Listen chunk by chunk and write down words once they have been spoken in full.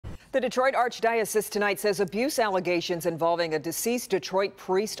The Detroit Archdiocese tonight says abuse allegations involving a deceased Detroit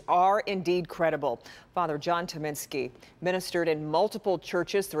priest are indeed credible. Father John Tominski ministered in multiple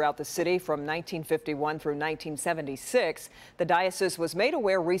churches throughout the city from 1951 through 1976. The diocese was made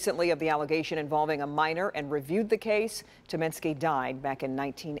aware recently of the allegation involving a minor and reviewed the case. Tominski died back in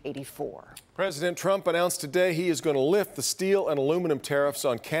 1984. President Trump announced today he is going to lift the steel and aluminum tariffs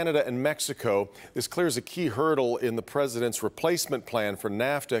on Canada and Mexico. This clears a key hurdle in the president's replacement plan for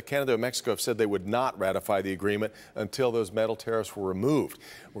NAFTA. Canada and Mexico have said they would not ratify the agreement until those metal tariffs were removed.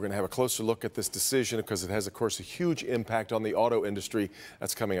 We're going to have a closer look at this decision because it has, of course, a huge impact on the auto industry.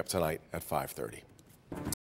 That's coming up tonight at 5:30.